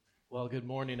Well, good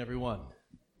morning, everyone.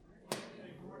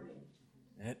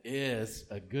 It is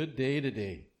a good day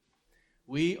today.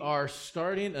 We are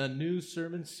starting a new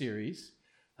sermon series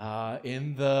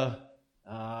in the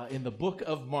book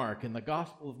of Mark, in the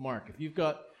Gospel of Mark. If you've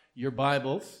got your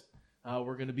Bibles,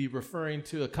 we're going to be referring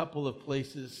to a couple of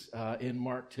places in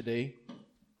Mark today.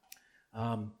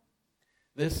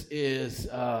 This is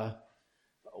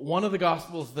one of the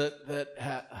Gospels that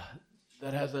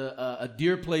has a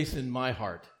dear place in my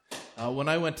heart. When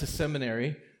I went to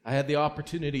seminary, I had the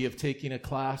opportunity of taking a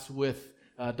class with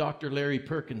Dr. Larry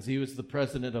Perkins. He was the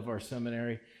president of our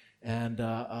seminary and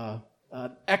an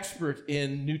expert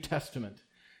in New Testament.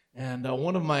 And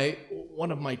one of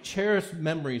my cherished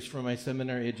memories from my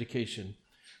seminary education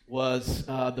was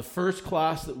the first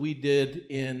class that we did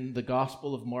in the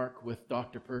Gospel of Mark with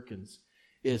Dr. Perkins.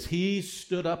 Is he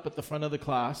stood up at the front of the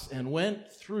class and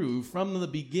went through from the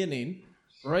beginning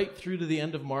right through to the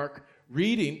end of Mark,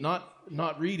 reading,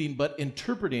 not reading, but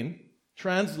interpreting,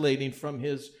 translating from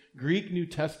his Greek New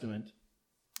Testament,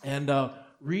 and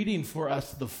reading for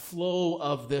us the flow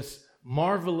of this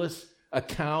marvelous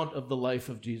account of the life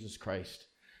of Jesus Christ,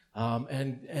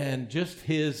 and just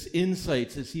his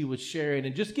insights as he was sharing,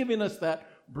 and just giving us that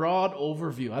broad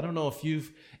overview. I don't know if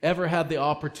you've ever had the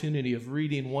opportunity of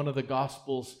reading one of the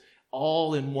Gospels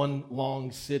all in one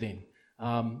long sitting.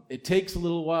 It takes a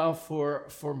little while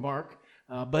for Mark,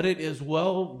 but it is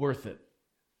well worth it.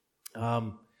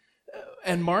 And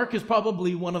Mark is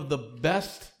probably one of the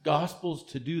best Gospels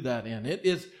to do that in. It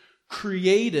is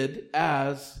created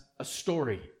as a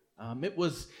story. It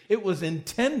was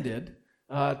intended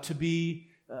to be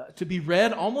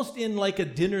read almost in like a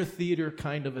dinner theater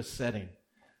kind of a setting.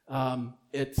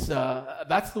 That's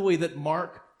the way that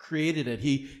Mark created it.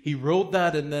 He wrote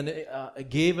that and then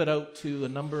gave it out to a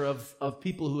number of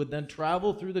people who would then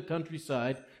travel through the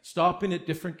countryside, stopping at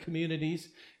different communities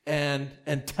and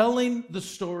telling the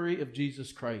story of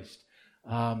Jesus Christ.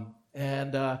 Later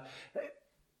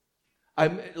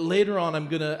on, I'm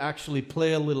going to actually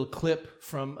play a little clip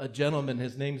from a gentleman.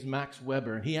 His name's Max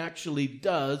Weber, and he actually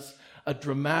does a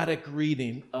dramatic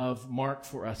reading of Mark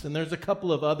for us. And there's a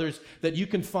couple of others that you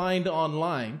can find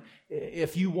online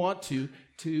if you want to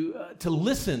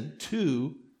listen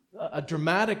to a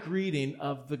dramatic reading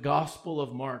of the Gospel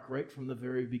of Mark right from the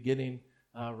very beginning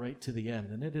right to the end.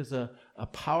 And it is a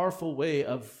powerful way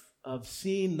of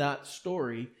seeing that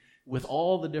story with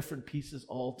all the different pieces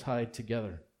all tied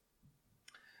together.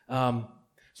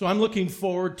 So I'm looking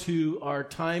forward to our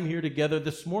time here together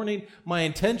this morning. My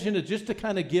intention is just to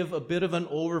kind of give a bit of an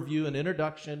overview, an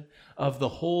introduction of the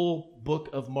whole book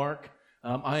of Mark.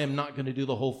 I am not going to do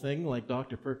the whole thing like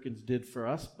Dr. Perkins did for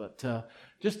us, but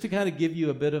just to kind of give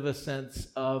you a bit of a sense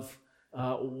of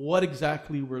what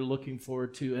exactly we're looking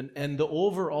forward to and the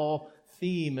overall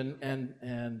theme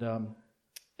and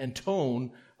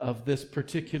tone of this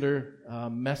particular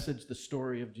message, the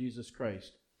story of Jesus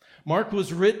Christ. Mark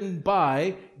was written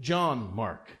by John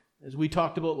Mark. As we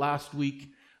talked about last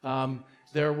week,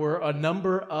 there were a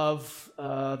number of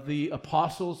the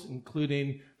apostles,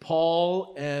 including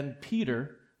Paul and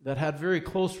Peter, that had very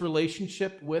close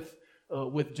relationship with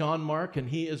John Mark, and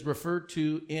he is referred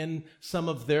to in some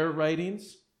of their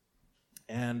writings.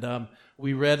 And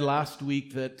we read last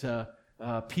week that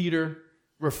Peter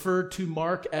referred to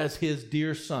Mark as his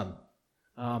dear son.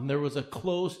 There was a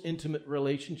close, intimate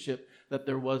relationship that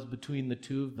there was between the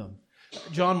two of them.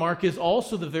 John Mark is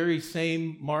also the very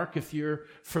same Mark, if you're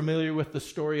familiar with the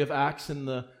story of Acts and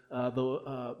the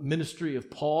ministry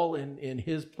of Paul in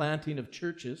his planting of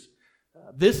churches.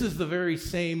 This is the very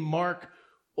same Mark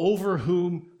over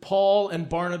whom Paul and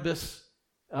Barnabas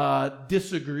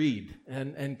disagreed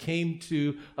and came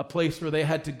to a place where they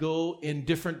had to go in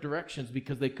different directions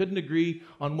because they couldn't agree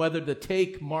on whether to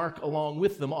take Mark along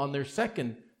with them on their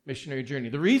second missionary journey.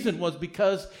 The reason was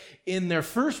because in their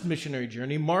first missionary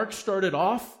journey, Mark started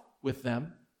off with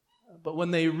them, but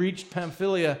when they reached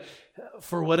Pamphylia,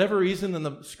 for whatever reason, and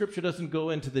the scripture doesn't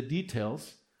go into the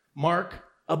details, Mark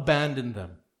abandoned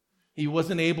them. He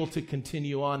wasn't able to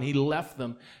continue on. He left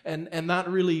them, and that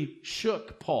really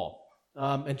shook Paul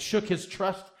and shook his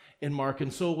trust in Mark.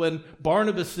 And so when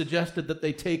Barnabas suggested that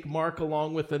they take Mark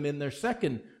along with them in their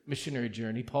second missionary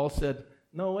journey, Paul said,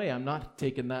 "No way, I'm not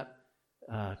taking that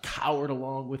coward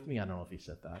along with me." I don't know if he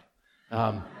said that.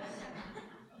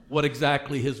 What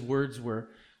exactly his words were.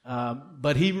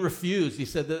 But he refused. He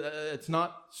said that it's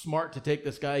not smart to take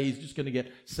this guy. He's just going to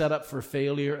get set up for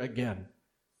failure again.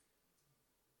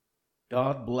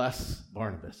 God bless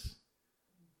Barnabas,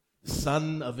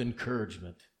 son of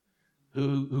encouragement,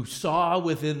 who saw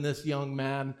within this young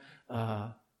man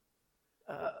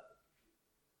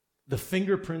the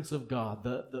fingerprints of God,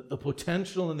 the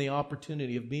potential and the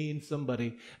opportunity of being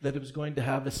somebody that was going to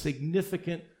have a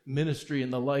significant ministry in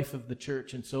the life of the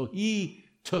church. And so he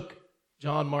took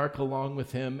John Mark along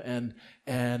with him and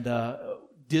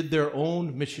did their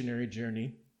own missionary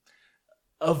journey.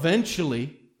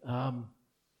 Eventually,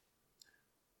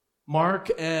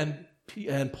 Mark and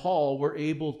Paul were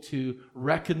able to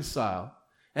reconcile.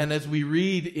 And as we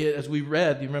read,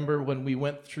 you remember when we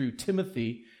went through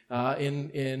Timothy,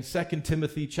 in 2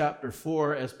 Timothy chapter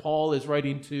 4, as Paul is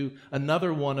writing to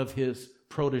another one of his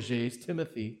proteges,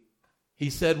 Timothy, he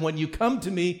said, when you come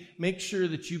to me, make sure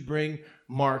that you bring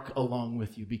Mark along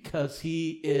with you because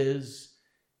he is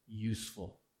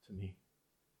useful to me.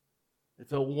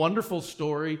 It's a wonderful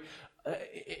story.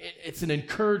 It's an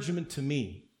encouragement to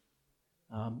me,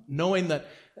 knowing that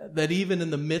even in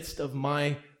the midst of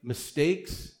my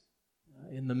mistakes,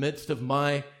 in the midst of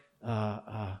my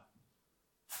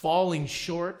falling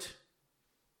short,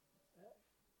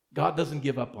 God doesn't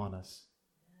give up on us.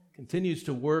 Continues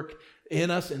to work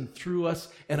in us and through us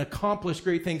and accomplish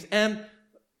great things. And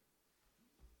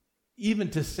even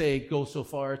go so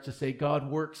far as to say God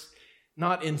works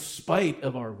not in spite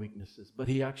of our weaknesses, but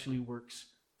he actually works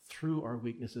through our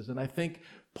weaknesses. And I think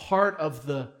part of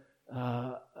the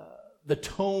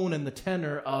tone and the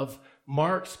tenor of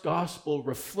Mark's gospel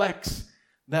reflects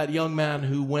that young man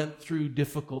who went through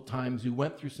difficult times, who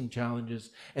went through some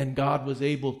challenges, and God was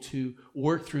able to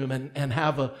work through him and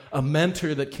have a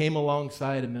mentor that came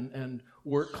alongside him and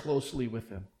work closely with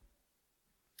him.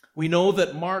 We know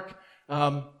that Mark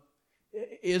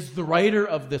is the writer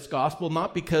of this gospel,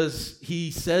 not because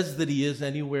he says that he is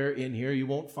anywhere in here. You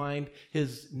won't find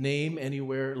his name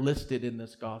anywhere listed in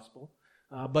this gospel.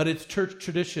 But it's church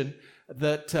tradition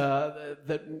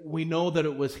that we know that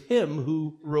it was him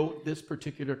who wrote this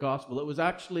particular gospel. It was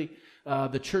actually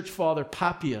the church father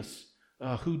Papias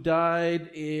who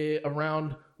died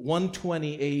around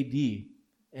 120 A.D.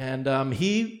 And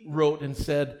he wrote and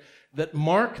said that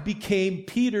Mark became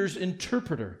Peter's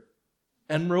interpreter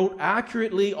and wrote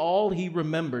accurately all he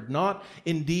remembered, not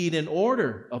indeed in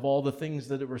order of all the things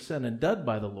that were said and done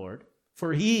by the Lord.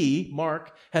 For he,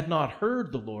 Mark, had not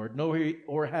heard the Lord,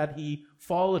 nor had he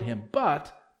followed him.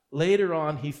 But later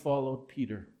on, he followed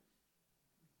Peter.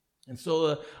 And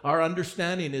so our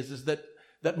understanding is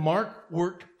that Mark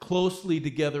worked closely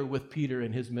together with Peter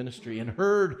in his ministry and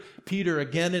heard Peter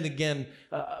again and again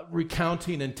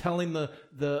recounting and telling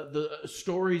the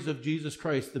stories of Jesus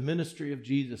Christ, the ministry of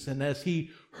Jesus. And as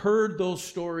he heard those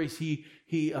stories, he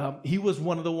was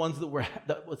one of the ones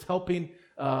that was helping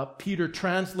Peter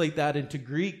translate that into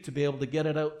Greek to be able to get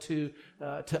it out to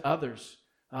others.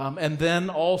 And then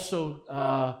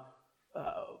also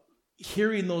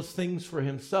hearing those things for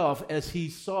himself as he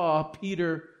saw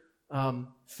Peter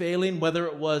failing, whether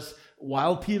it was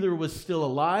while Peter was still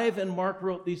alive and Mark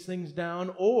wrote these things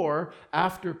down, or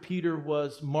after Peter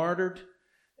was martyred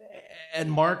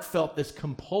and Mark felt this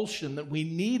compulsion that we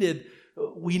needed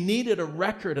a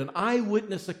record, an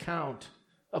eyewitness account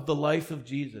of the life of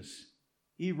Jesus.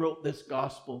 He wrote this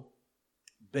gospel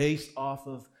based off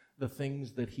of the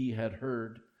things that he had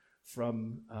heard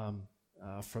from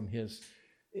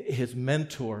his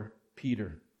mentor,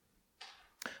 Peter.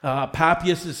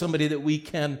 Papias is somebody that we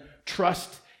can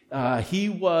trust. He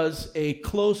was a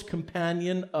close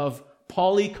companion of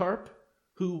Polycarp,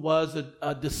 who was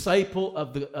a disciple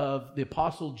of the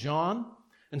Apostle John.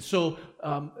 And so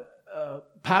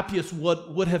Papias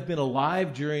would have been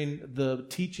alive during the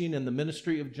teaching and the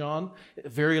ministry of John.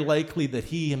 Very likely that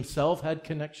he himself had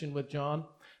connection with John.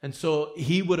 And so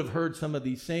he would have heard some of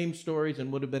these same stories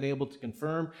and would have been able to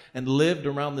confirm and lived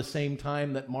around the same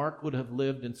time that Mark would have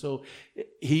lived. And so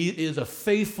he is a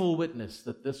faithful witness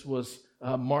that this was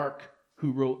Mark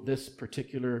who wrote this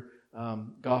particular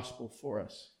gospel for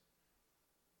us.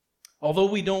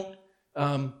 Although we don't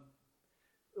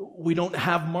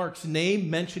have Mark's name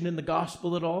mentioned in the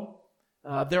gospel at all,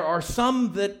 there are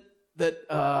some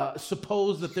that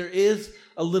suppose that there is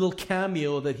a little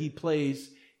cameo that he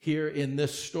plays here in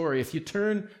this story. If you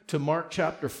turn to Mark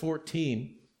chapter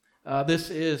 14,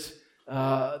 this is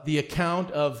the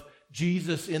account of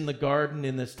Jesus in the garden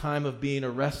in this time of being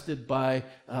arrested by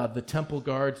the temple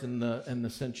guards and the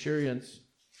centurions,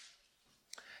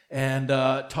 and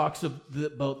talks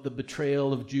about the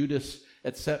betrayal of Judas,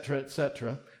 etc.,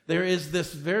 etc. There is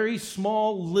this very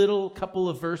small little couple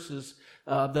of verses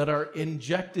that are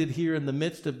injected here in the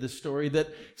midst of this story that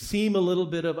seem a little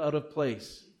bit out of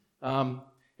place.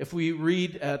 If we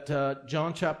read at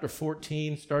John chapter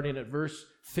 14, starting at verse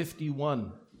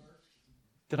 51.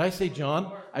 Did I say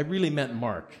John? I really meant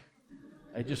Mark.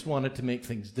 I just wanted to make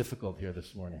things difficult here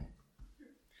this morning.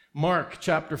 Mark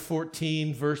chapter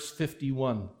 14, verse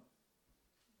 51.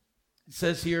 It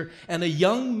says here, and a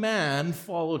young man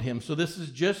followed him. So this is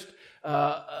just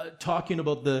talking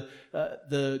about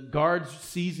the guards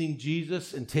seizing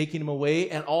Jesus and taking him away,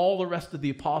 and all the rest of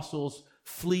the apostles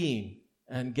fleeing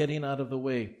and getting out of the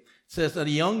way. It says that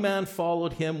a young man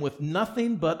followed him with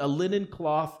nothing but a linen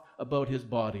cloth about his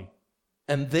body.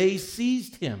 And they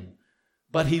seized him,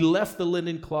 but he left the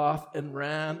linen cloth and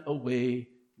ran away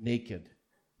naked.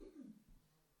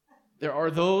 There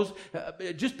are those,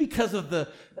 just because of the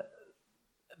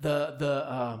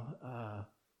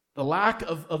lack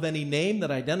of any name that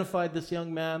identified this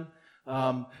young man,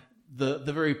 the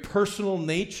very personal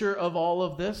nature of all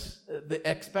of this, the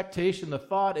expectation, the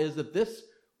thought is that this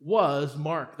was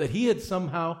Mark, that he had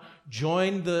somehow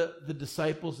joined the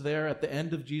disciples there at the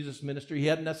end of Jesus' ministry. He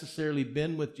hadn't necessarily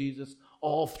been with Jesus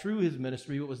all through his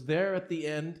ministry, but was there at the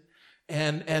end.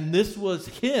 And this was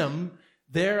him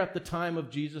there at the time of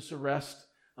Jesus' arrest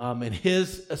and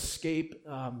his escape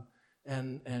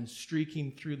and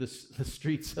streaking through the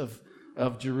streets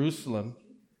of Jerusalem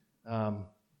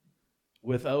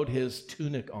without his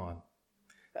tunic on.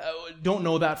 Don't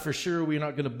know that for sure. We're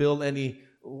not going to build any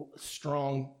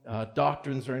strong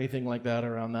doctrines or anything like that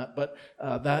around that, but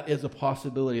that is a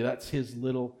possibility. That's his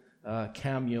little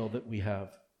cameo that we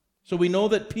have. So we know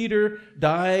that Peter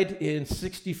died in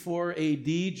 64 AD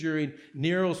during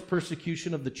Nero's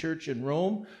persecution of the church in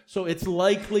Rome. So it's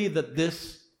likely that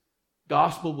this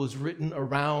gospel was written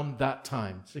around that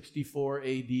time, 64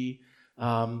 AD,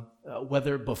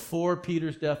 whether before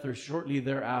Peter's death or shortly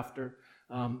thereafter.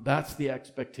 That's the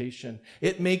expectation.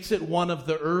 It makes it one of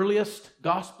the earliest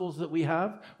gospels that we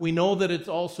have. We know that it's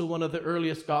also one of the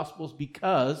earliest gospels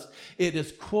because it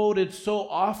is quoted so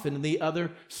often in the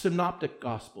other synoptic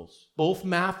gospels. Both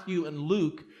Matthew and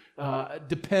Luke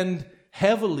depend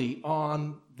heavily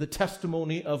on the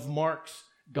testimony of Mark's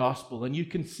gospel. And you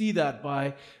can see that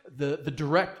by the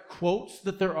direct quotes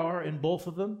that there are in both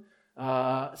of them.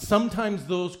 Sometimes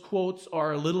those quotes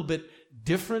are a little bit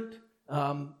different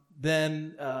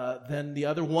then the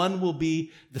other one will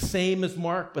be the same as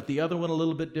Mark, but the other one a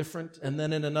little bit different. And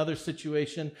then in another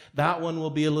situation, that one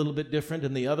will be a little bit different,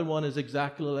 and the other one is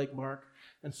exactly like Mark.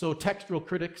 And so textual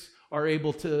critics are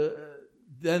able to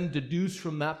then deduce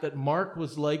from that Mark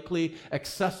was likely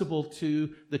accessible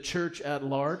to the church at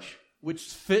large, which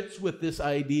fits with this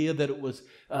idea that it was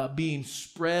being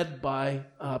spread by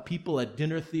people at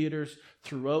dinner theaters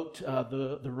throughout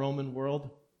the Roman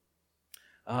world.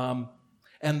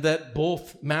 And that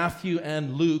both Matthew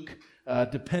and Luke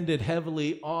depended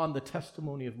heavily on the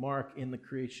testimony of Mark in the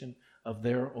creation of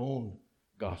their own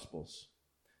gospels.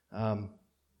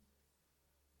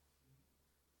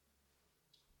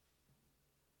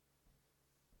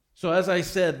 So as I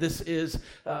said, this is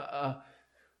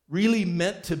really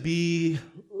meant to be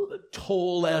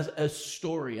told as a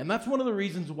story. And that's one of the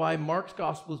reasons why Mark's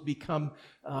gospel has become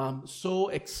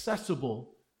so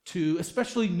accessible to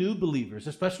especially new believers,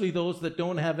 especially those that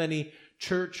don't have any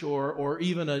church or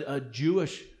even a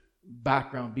Jewish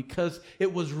background, because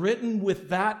it was written with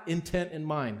that intent in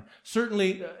mind.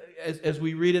 Certainly, as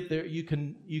we read it, there you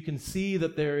can see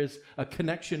that there is a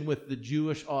connection with the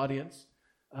Jewish audience,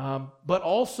 but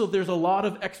also there's a lot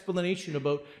of explanation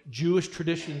about Jewish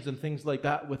traditions and things like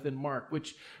that within Mark,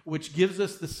 which gives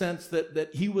us the sense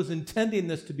that he was intending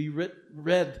this to be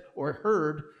read or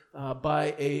heard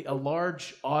by a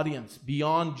large audience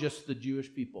beyond just the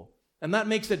Jewish people. And that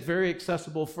makes it very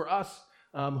accessible for us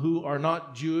who are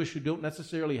not Jewish, who don't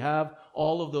necessarily have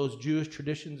all of those Jewish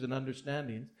traditions and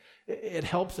understandings. It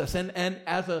helps us. And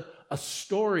as a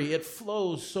story, it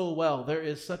flows so well. There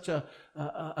is such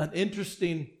an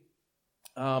interesting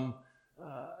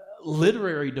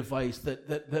literary device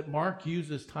that Mark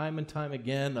uses time and time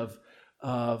again of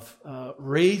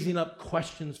raising up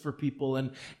questions for people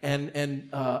and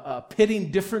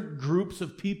pitting different groups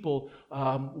of people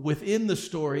within the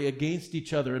story against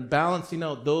each other and balancing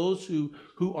out those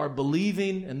who are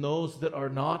believing and those that are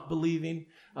not believing.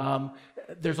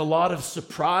 There's a lot of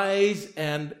surprise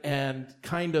and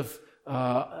kind of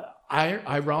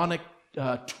ironic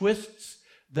twists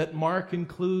that Mark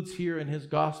includes here in his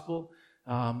gospel.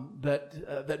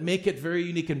 That make it very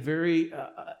unique and very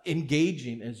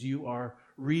engaging as you are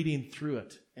reading through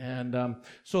it, and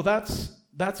so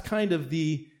that's kind of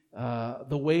the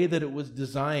way that it was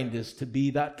designed, is to be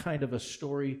that kind of a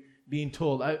story being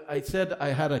told. I said I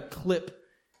had a clip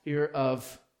here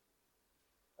of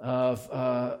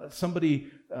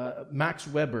somebody, Max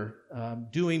Weber,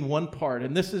 doing one part,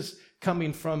 and this is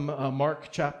coming from Mark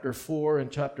chapter 4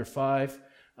 and chapter 5,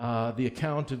 the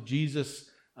account of Jesus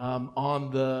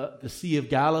on the Sea of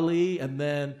Galilee, and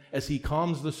then as he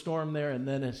calms the storm there, and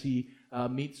then as he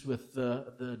meets with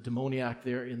the demoniac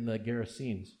there in the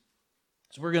Gerasenes.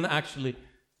 So we're going to actually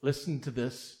listen to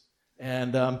this,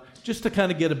 and just to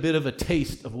kind of get a bit of a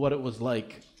taste of what it was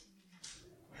like.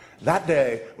 That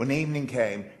day, when evening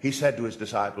came, he said to his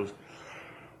disciples,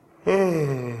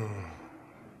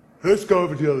 let's go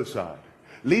over to the other side.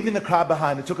 Leaving the crowd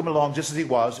behind, they took him along just as he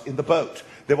was in the boat.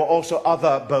 There were also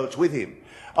other boats with him.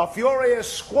 A furious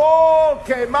squall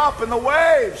came up and the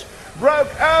waves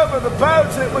broke over the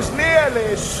boats. It was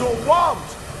nearly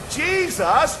swamped.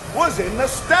 Jesus was in the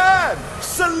stern,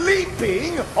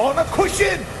 sleeping on a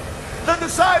cushion. The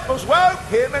disciples woke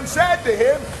him and said to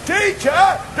him,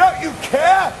 Teacher, don't you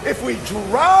care if we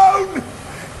drown?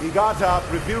 He got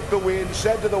up, rebuked the wind,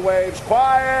 said to the waves,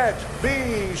 Quiet,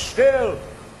 be still.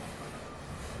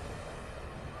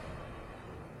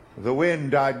 The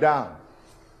wind died down,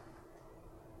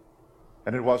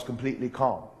 and it was completely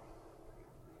calm.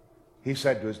 He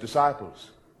said to his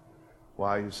disciples,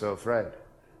 Why are you so afraid?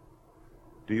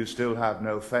 Do you still have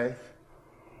no faith?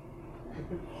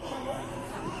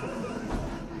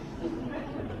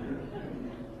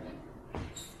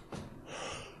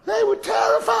 They were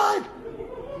terrified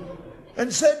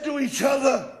and said to each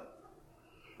other,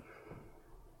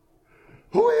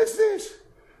 Who is this?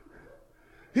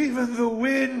 Even the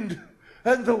wind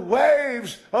and the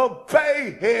waves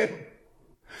obey him.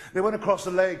 They went across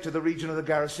the lake to the region of the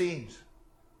Gerasenes.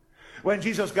 When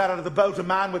Jesus got out of the boat, a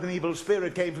man with an evil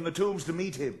spirit came from the tombs to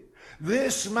meet him.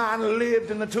 This man lived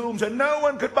in the tombs, and no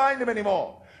one could bind him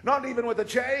anymore, not even with a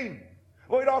chain.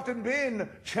 Well, he'd often been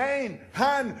chained,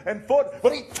 hand and foot,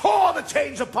 but he tore the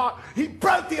chains apart. He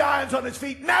broke the irons on his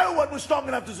feet. No one was strong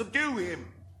enough to subdue him.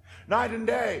 Night and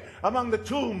day, among the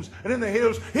tombs and in the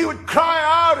hills, he would cry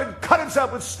out and cut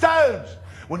himself with stones.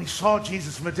 When he saw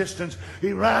Jesus from a distance,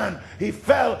 he ran, he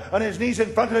fell on his knees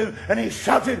in front of him, and he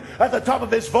shouted at the top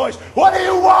of his voice, What do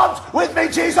you want with me,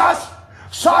 Jesus?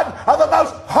 Son of the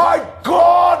Most High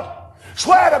God!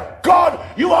 Swear to God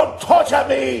you won't torture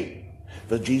me!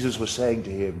 But Jesus was saying to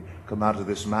him, Come out of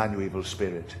this man, you evil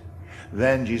spirit.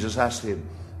 Then Jesus asked him,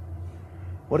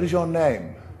 What is your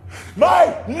name?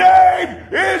 My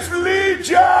name is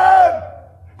Legion!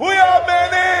 We are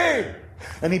many!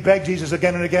 And he begged Jesus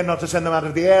again and again not to send them out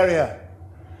of the area.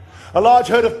 A large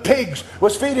herd of pigs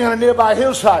was feeding on a nearby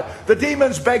hillside. The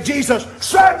demons begged Jesus,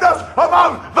 Send us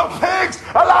among the pigs!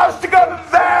 Allow us to go to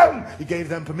them! He gave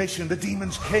them permission. The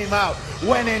demons came out,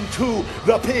 went into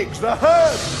the pigs. The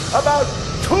herd, about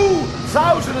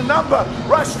 2,000 in number,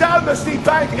 rushed down the steep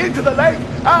bank into the lake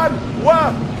and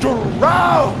were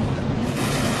drowned.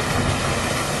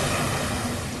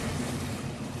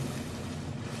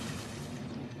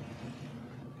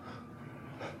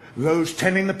 Those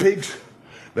tending the pigs,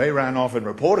 they ran off and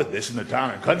reported this in the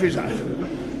town and countryside.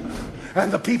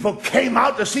 And the people came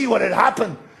out to see what had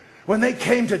happened. When they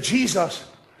came to Jesus,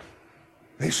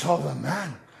 they saw the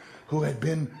man who had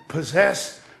been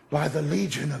possessed by the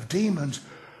legion of demons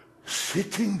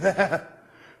sitting there,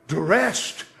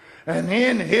 dressed and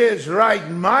in his right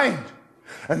mind.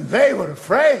 And they were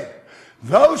afraid.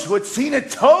 Those who had seen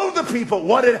it told the people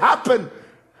what had happened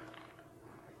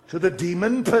to the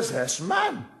demon-possessed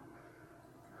man.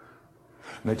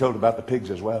 And they told about the pigs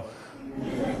as well.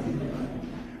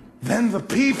 Then the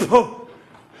people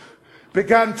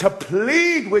began to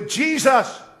plead with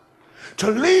Jesus to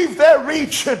leave their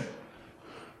region.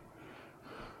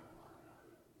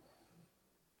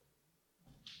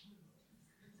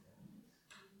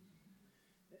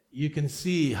 You can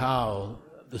see how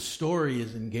the story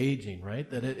is engaging, right?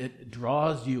 That it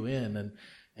draws you in.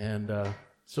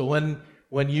 So when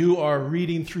you are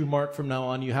reading through Mark from now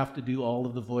on, you have to do all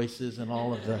of the voices and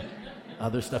all of the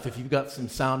other stuff. If you've got some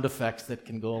sound effects that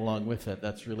can go along with it,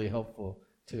 that's really helpful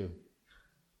too.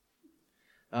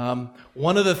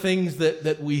 One of the things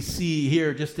that we see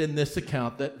here just in this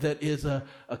account that is a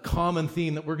common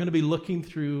theme that we're going to be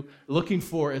looking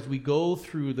for as we go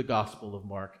through the Gospel of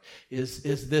Mark is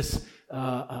this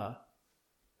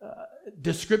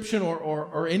description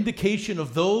or indication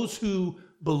of those who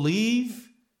believe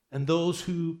and those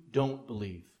who don't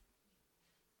believe.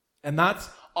 And that's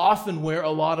often where a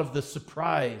lot of the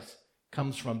surprise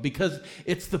comes from, because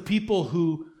it's the people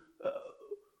who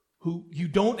you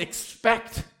don't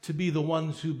expect to be the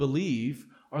ones who believe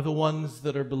are the ones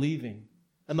that are believing.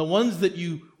 And the ones that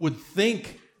you would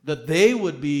think that they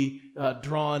would be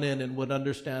drawn in and would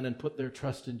understand and put their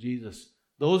trust in Jesus,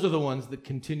 those are the ones that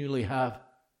continually have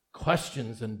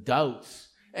questions and doubts.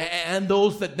 And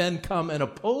those that then come and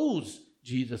oppose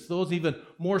Jesus. Those even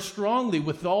more strongly,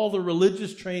 with all the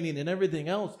religious training and everything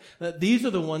else, that these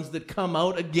are the ones that come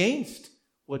out against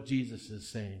what Jesus is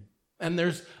saying. And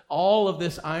there's all of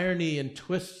this irony and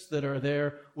twists that are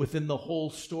there within the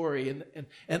whole story.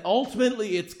 And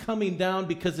ultimately it's coming down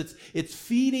because it's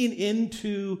feeding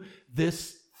into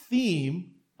this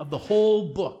theme of the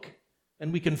whole book.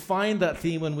 And we can find that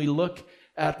theme when we look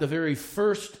at the very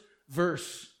first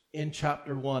verse in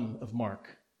chapter 1 of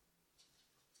Mark.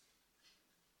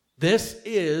 This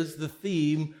is the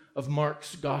theme of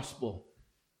Mark's gospel.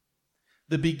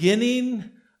 The beginning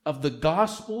of the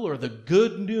gospel, or the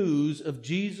good news of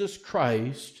Jesus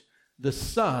Christ, the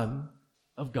Son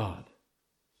of God.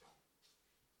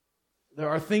 There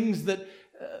are things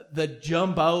that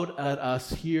jump out at us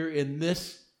here in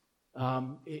this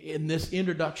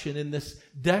introduction, in this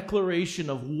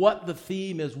declaration of what the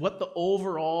theme is, what the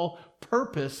overall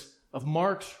purpose of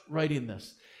Mark's writing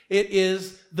this. It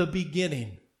is the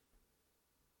beginning.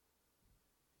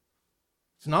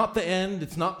 It's not the end.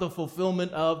 It's not the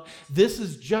fulfillment of. This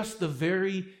is just the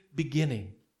very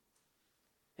beginning.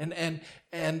 And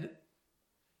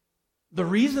the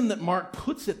reason that Mark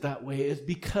puts it that way is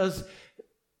because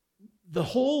the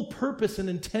whole purpose and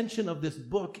intention of this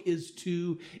book is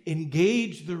to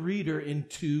engage the reader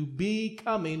into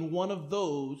becoming one of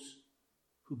those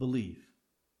who believe.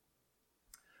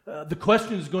 The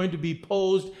question is going to be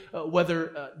posed,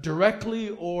 whether directly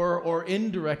or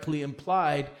indirectly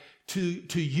implied,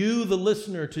 to you, the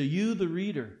listener, to you, the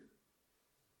reader.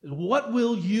 What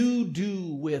will you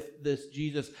do with this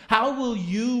Jesus? How will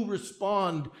you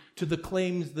respond to the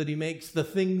claims that he makes, the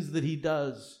things that he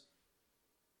does?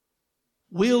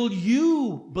 Will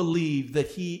you believe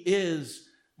that he is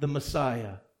the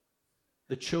Messiah,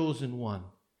 the chosen one?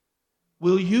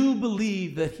 Will you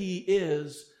believe that he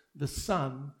is the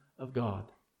Son of God?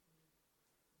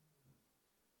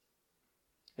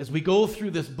 As we go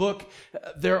through this book,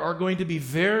 there are going to be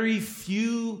very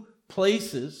few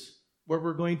places where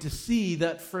we're going to see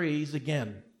that phrase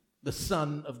again, the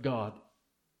Son of God.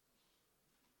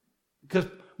 Because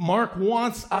Mark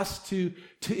wants us to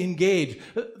engage.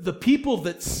 The people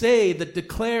that say, that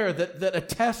declare, that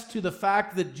attest to the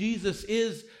fact that Jesus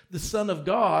is the Son of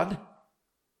God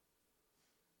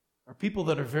are people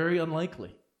that are very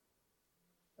unlikely.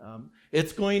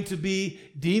 It's going to be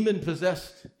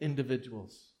demon-possessed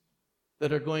individuals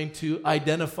that are going to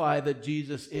identify that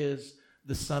Jesus is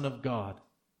the Son of God.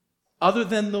 Other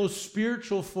than those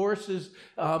spiritual forces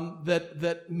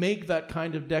that make that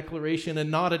kind of declaration, and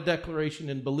not a declaration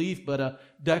in belief, but a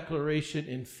declaration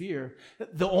in fear.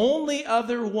 The only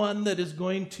other one that is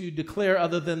going to declare,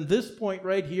 other than this point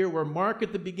right here, where Mark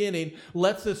at the beginning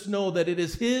lets us know that it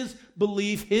is his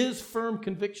belief, his firm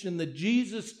conviction that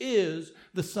Jesus is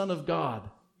the Son of God.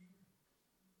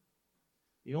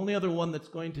 The only other one that's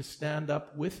going to stand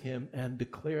up with him and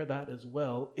declare that as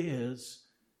well is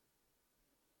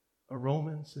a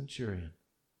Roman centurion.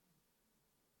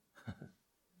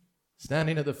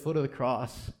 Standing at the foot of the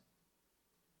cross,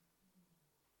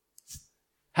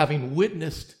 having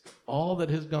witnessed all that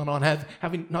has gone on,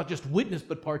 having not just witnessed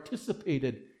but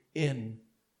participated in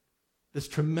this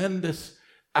tremendous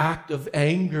act of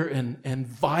anger and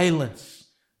violence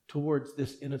towards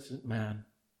this innocent man.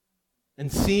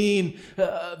 And seeing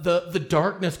the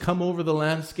darkness come over the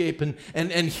landscape,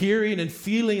 and hearing and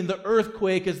feeling the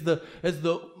earthquake as the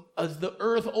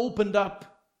earth opened up.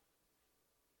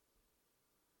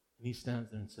 And he stands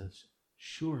there and says,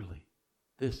 surely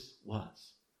this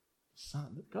was the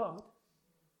Son of God.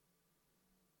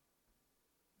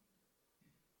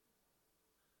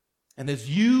 And as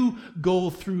you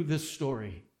go through this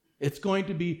story, it's going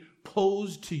to be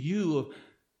posed to you of,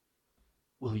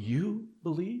 will you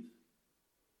believe?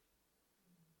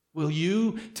 Will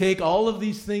you take all of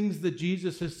these things that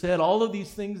Jesus has said, all of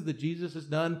these things that Jesus has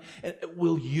done, and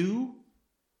will you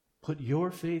put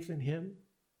your faith in him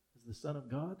as the Son of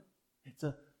God? It's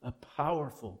a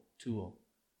powerful tool,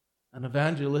 an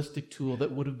evangelistic tool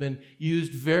that would have been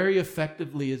used very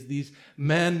effectively as these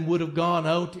men would have gone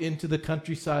out into the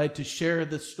countryside to share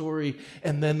this story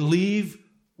and then leave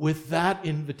with that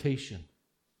invitation.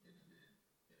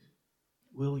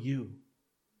 Will you?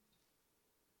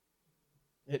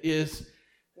 It is,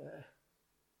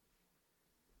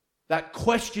 that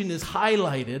question is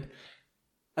highlighted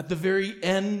at the very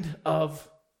end of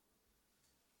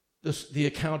the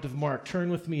account of Mark. Turn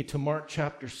with me to Mark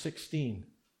chapter 16.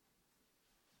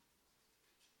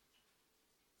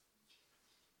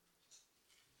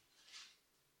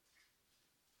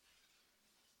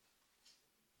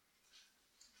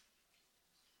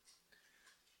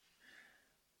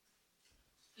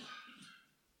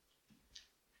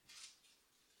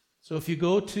 So if you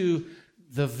go to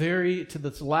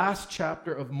this last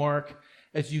chapter of Mark,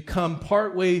 as you come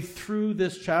partway through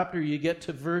this chapter, you get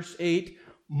to verse 8.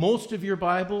 Most of your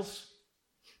Bibles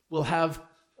will have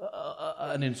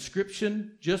an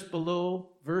inscription just below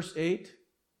verse 8.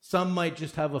 Some might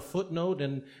just have a footnote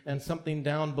and something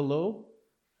down below.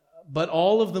 But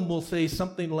all of them will say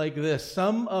something like this: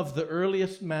 some of the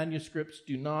earliest manuscripts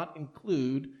do not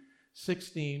include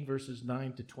 16 verses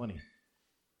 9 to 20.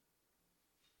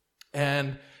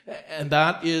 And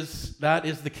that is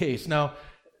the case. Now,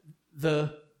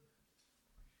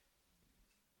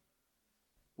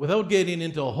 without getting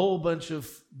into a whole bunch of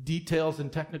details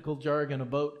and technical jargon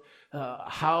about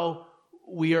how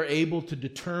we are able to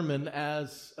determine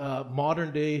as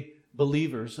modern day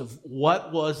believers of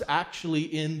what was actually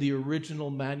in the original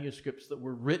manuscripts that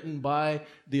were written by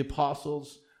the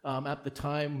apostles at the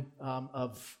time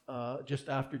of just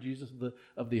after Jesus,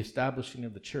 of the establishing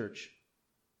of the church.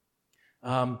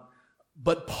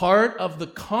 But part of the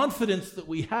confidence that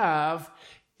we have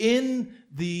in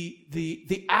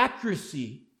the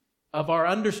accuracy of our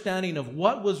understanding of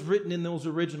what was written in those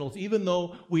originals, even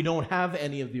though we don't have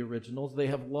any of the originals, they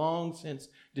have long since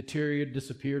deteriorated,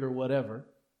 disappeared, or whatever.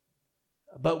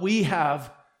 But we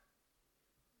have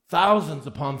thousands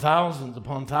upon thousands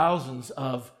upon thousands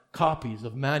of copies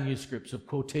of manuscripts, of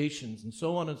quotations, and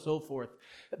so on and so forth,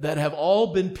 that have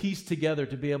all been pieced together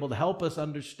to be able to help us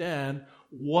understand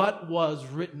what was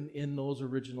written in those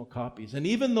original copies. And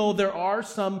even though there are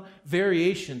some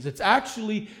variations, it's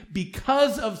actually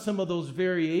because of some of those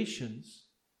variations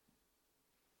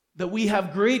that we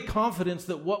have great confidence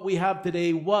that what we have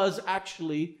today was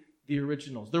actually the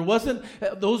originals.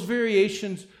 Those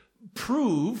variations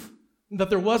prove that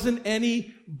there wasn't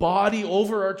any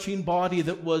overarching body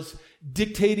that was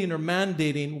dictating or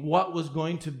mandating what was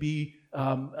going to be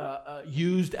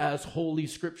used as holy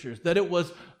scriptures. That it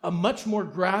was a much more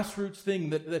grassroots thing,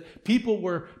 that people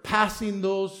were passing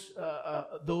those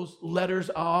letters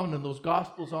on and those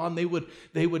gospels on. They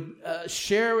would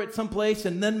share it someplace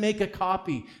and then make a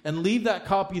copy and leave that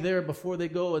copy there before they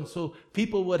go. And so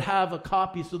people would have a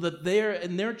copy so that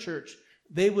in their church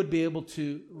they would be able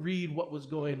to read what was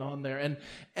going on there.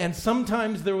 And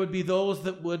sometimes there would be those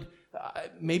that would,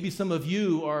 maybe some of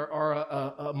you are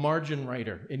a margin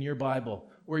writer in your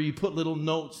Bible, where you put little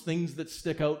notes, things that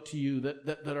stick out to you,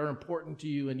 that are important to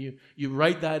you, and you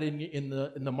write that in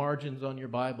the margins on your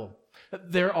Bible.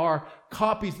 There are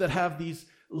copies that have these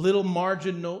little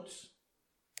margin notes.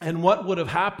 And what would have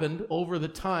happened over the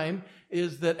time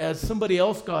is that as somebody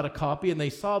else got a copy and they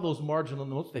saw those marginal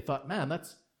notes, they thought, man,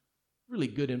 that's really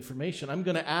good information. I'm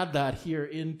going to add that here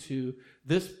into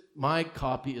my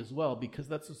copy as well, because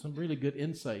that's some really good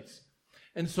insights.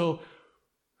 And so,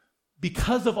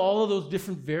 because of all of those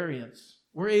different variants,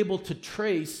 we're able to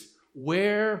trace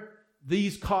where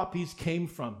these copies came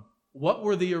from. What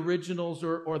were the originals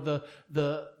or the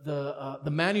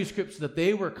manuscripts that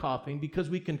they were copying, because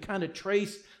we can kind of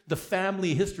trace the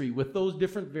family history with those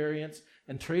different variants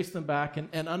and trace them back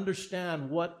and understand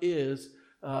what is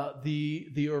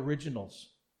the originals.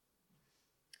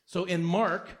 So in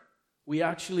Mark, we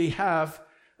actually have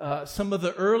some of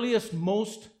the earliest,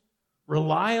 most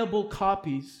reliable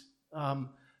copies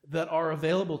that are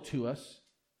available to us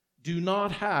do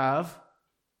not have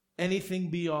anything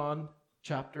beyond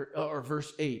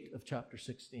verse 8 of chapter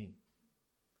 16.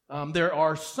 There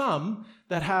are some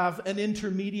that have an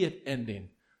intermediate ending.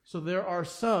 So there are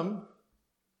some,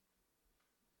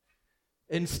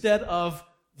 instead of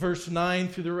verse 9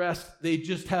 through the rest, they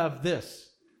just have this.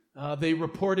 They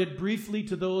reported briefly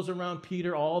to those around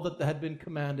Peter all that had been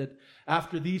commanded.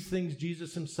 After these things,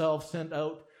 Jesus himself sent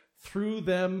out through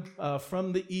them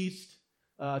from the east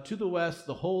to the west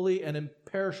the holy and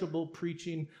imperishable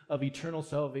preaching of eternal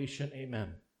salvation.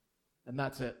 Amen. And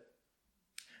that's it.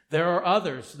 There are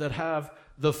others that have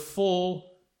the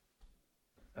full...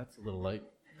 That's a little light.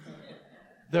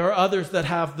 There are others that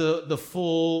have the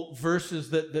full verses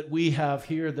that we have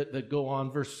here that go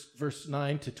on verse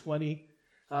 9 to 20.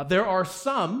 There are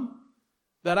some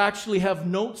that actually have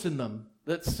notes in them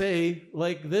that say,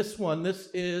 like this one, this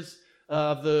is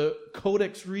the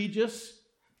Codex Regius,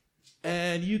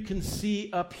 and you can see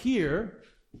up here,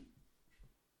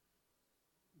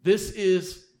 this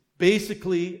is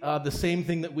basically the same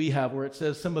thing that we have, where it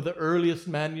says some of the earliest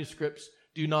manuscripts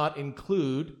do not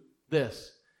include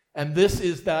this. And this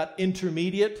is that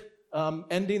intermediate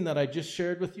ending that I just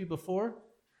shared with you before.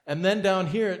 And then down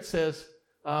here it says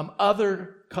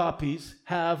other copies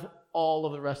have all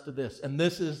of the rest of this. And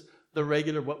this is the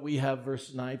regular, what we have,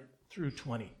 verse 9 through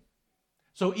 20.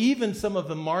 So even some of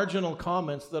the marginal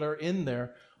comments that are in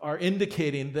there are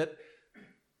indicating that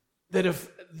that if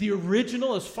the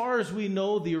original, as far as we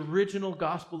know, the original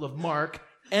Gospel of Mark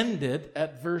ended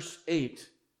at verse 8.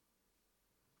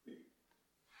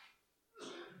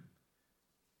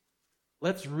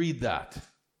 Let's read that,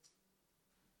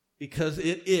 because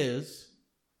it is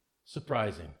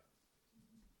surprising.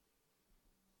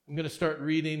 I'm going to start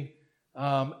reading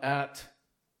at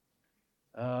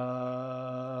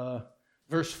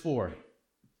verse 4.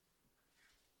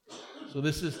 So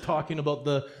this is talking about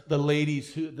the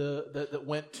ladies that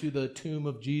went to the tomb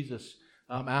of Jesus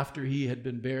after he had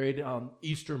been buried on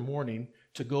Easter morning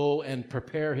to go and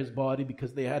prepare his body,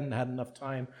 because they hadn't had enough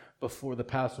time before the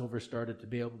Passover started to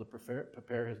be able to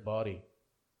prepare his body.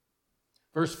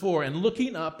 Verse 4, and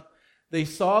looking up, they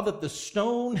saw that the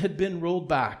stone had been rolled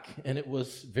back, and it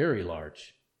was very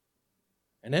large.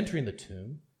 And entering the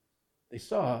tomb, they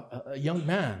saw a young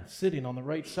man sitting on the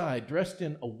right side, dressed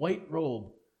in a white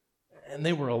robe, and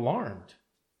they were alarmed.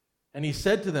 And he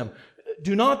said to them,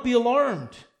 "Do not be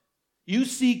alarmed. You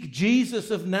seek Jesus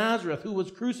of Nazareth, who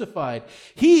was crucified.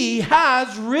 He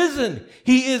has risen.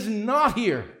 He is not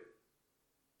here.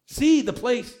 See the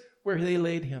place where they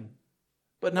laid him.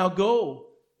 But now go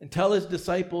and tell his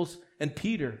disciples and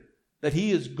Peter that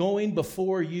he is going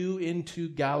before you into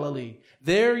Galilee.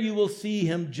 There you will see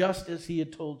him just as he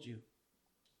had told you."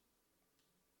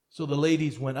 So the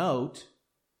ladies went out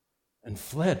and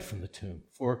fled from the tomb,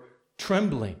 for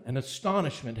trembling and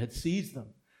astonishment had seized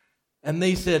them. And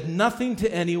they said nothing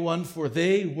to anyone, for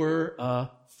they were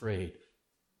afraid.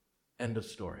 End of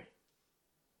story.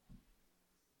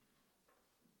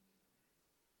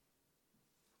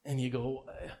 And you go,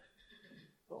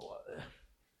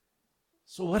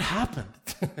 so what happened?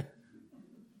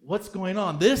 What's going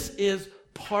on? This is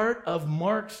part of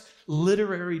Mark's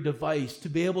literary device to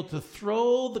be able to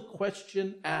throw the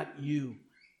question at you.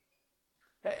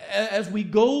 As we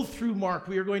go through Mark,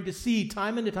 we are going to see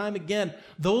time and time again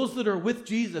those that are with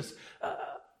Jesus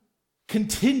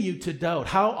continue to doubt.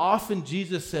 How often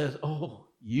Jesus says, "Oh,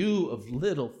 you of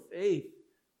little faith."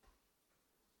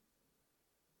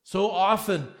 So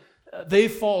often they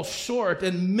fall short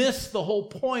and miss the whole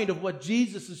point of what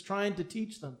Jesus is trying to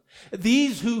teach them.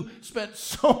 These who spent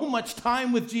so much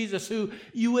time with Jesus, who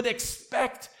you would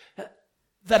expect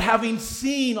that having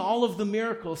seen all of the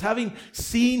miracles, having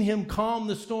seen him calm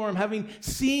the storm, having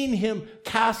seen him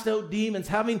cast out demons,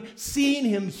 having seen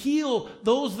him heal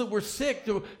those that were sick,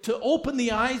 to open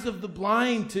the eyes of the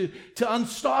blind, to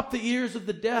unstop the ears of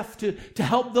the deaf, to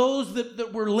help those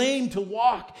that were lame to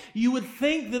walk, you would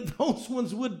think that those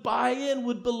ones would buy in,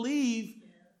 would believe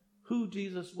who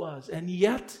Jesus was. And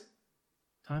yet,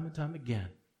 time and time again,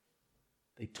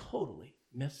 they totally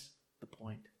miss the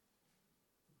point.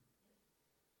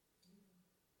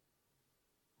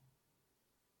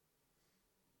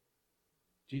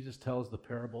 Jesus tells the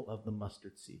parable of the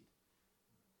mustard seed.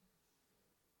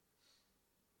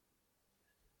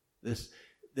 This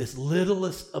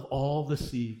littlest of all the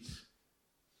seeds,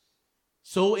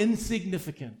 so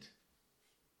insignificant,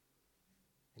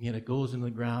 and yet it goes in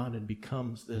the ground and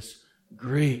becomes this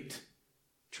great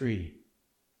tree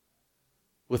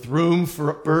with room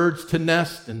for birds to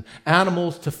nest and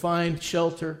animals to find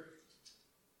shelter.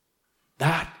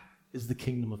 That is the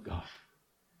kingdom of God.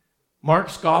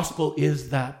 Mark's gospel is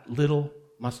that little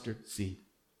mustard seed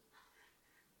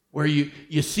where you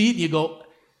see it and you go,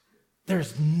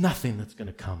 there's nothing that's going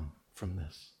to come from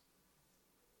this.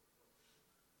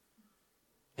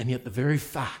 And yet the very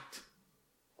fact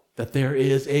that there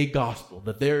is a gospel,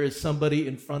 that there is somebody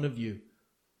in front of you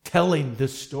telling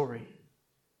this story,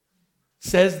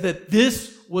 says that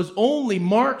this was only,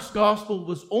 Mark's gospel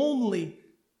was only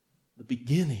the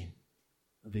beginning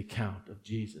of the account of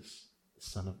Jesus, the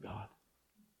Son of God.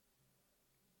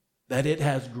 That it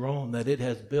has grown, that it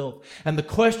has built. And the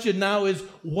question now is,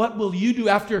 what will you do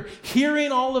after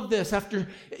hearing all of this, after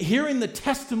hearing the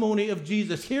testimony of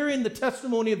Jesus, hearing the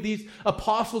testimony of these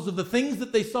apostles, of the things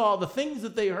that they saw, the things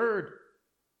that they heard?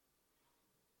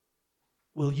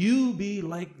 Will you be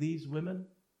like these women?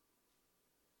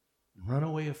 Run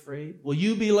away afraid? Will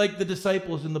you be like the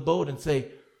disciples in the boat and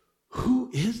say, who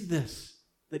is this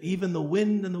that even the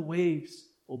wind and the waves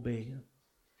obey him?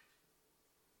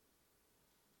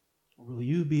 Or will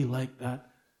you be like that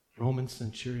Roman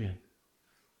centurion?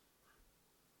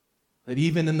 That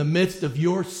even in the midst of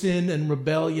your sin and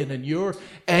rebellion and your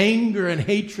anger and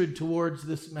hatred towards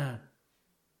this man,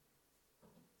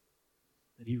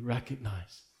 that you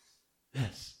recognize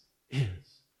this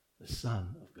is the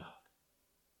Son of God.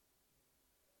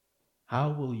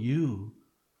 How will you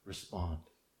respond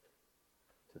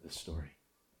to this story?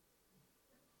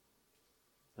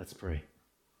 Let's pray.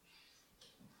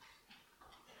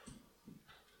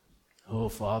 Oh,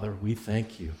 Father, we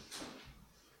thank you.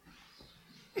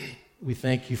 We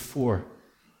thank you for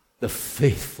the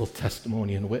faithful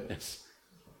testimony and witness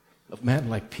of men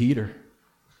like Peter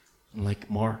and like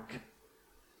Mark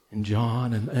and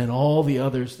John and all the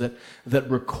others that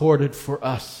recorded for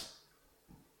us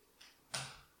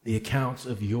the accounts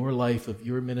of your life, of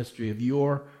your ministry, of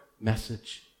your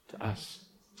message to us.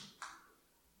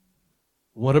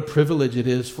 What a privilege it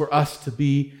is for us to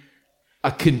be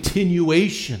a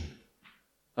continuation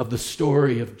of the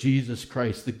story of Jesus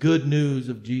Christ, the good news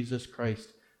of Jesus Christ,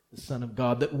 the Son of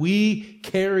God, that we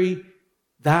carry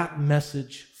that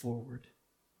message forward.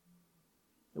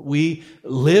 That we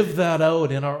live that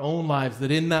out in our own lives,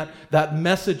 that in that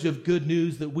message of good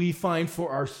news that we find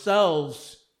for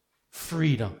ourselves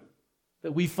freedom,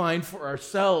 that we find for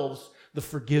ourselves the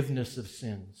forgiveness of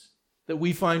sins, that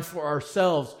we find for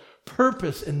ourselves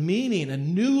purpose and meaning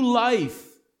and new life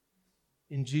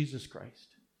in Jesus Christ.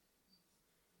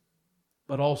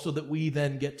 But also that we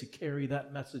then get to carry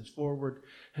that message forward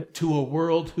to a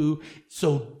world who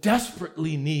so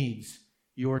desperately needs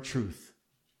your truth,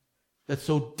 that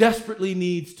so desperately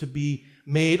needs to be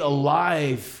made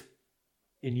alive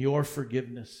in your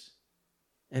forgiveness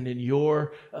and in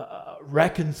your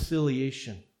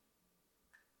reconciliation.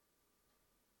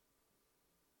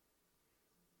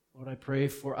 Lord, I pray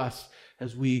for us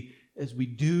as we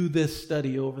do this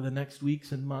study over the next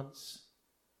weeks and months,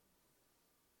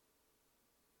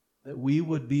 that we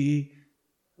would be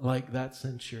like that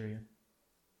centurion,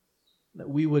 that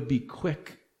we would be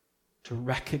quick to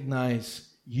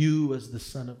recognize you as the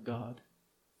Son of God,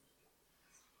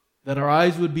 that our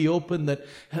eyes would be open,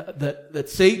 that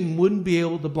Satan wouldn't be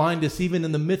able to blind us even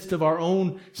in the midst of our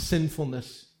own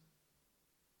sinfulness,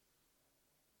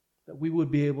 that we would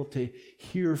be able to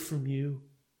hear from you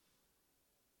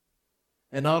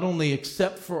and not only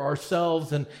accept for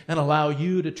ourselves and allow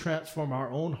you to transform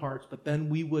our own hearts, but then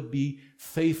we would be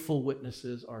faithful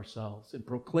witnesses ourselves in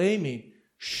proclaiming,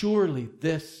 surely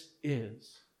this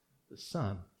is the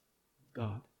Son of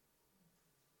God.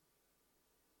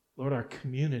 Lord, our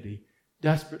community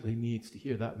desperately needs to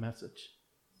hear that message.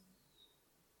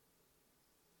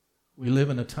 We live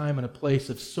in a time and a place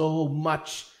of so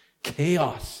much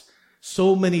chaos,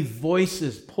 so many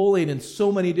voices pulling in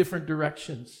so many different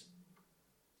directions.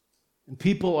 And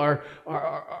people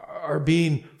are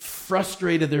being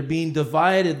frustrated, they're being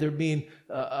divided, they're being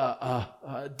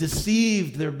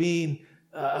deceived, they're being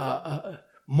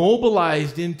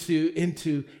mobilized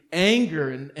into anger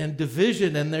and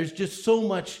division, and there's just so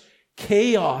much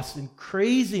chaos and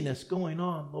craziness going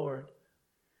on, Lord.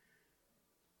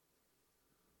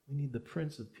 We need the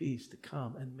Prince of Peace to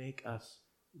come and make us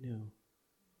new.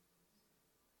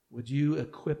 Would you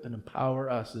equip and empower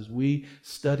us as we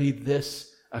study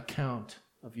this account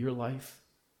of your life,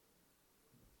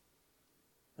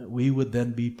 that we would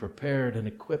then be prepared and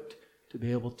equipped to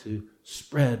be able to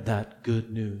spread that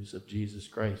good news of Jesus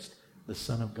Christ, the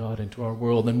Son of God, into our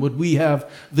world. And would we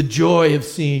have the joy of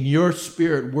seeing your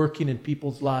Spirit working in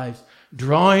people's lives,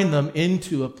 drawing them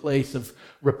into a place of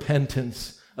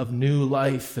repentance, of new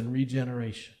life and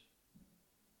regeneration.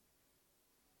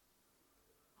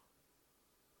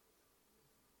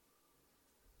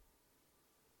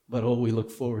 But oh, we look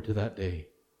forward to that day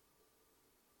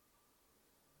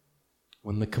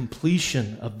when the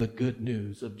completion of the good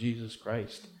news of Jesus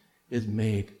Christ is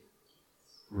made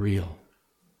real.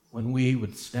 When we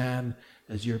would stand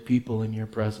as your people in your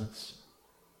presence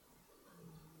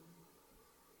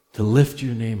to lift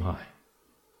your name high,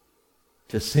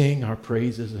 to sing our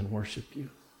praises and worship you.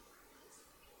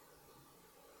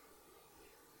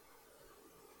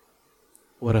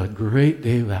 What a great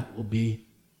day that will be.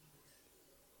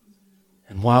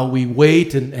 And while we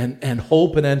wait and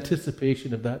hope in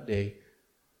anticipation of that day,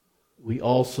 we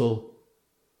also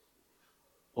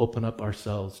open up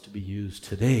ourselves to be used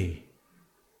today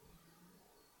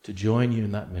to join you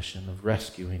in that mission of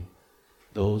rescuing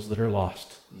those that are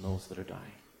lost and those that are dying.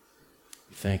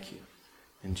 We thank you.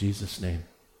 In Jesus' name,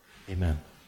 amen.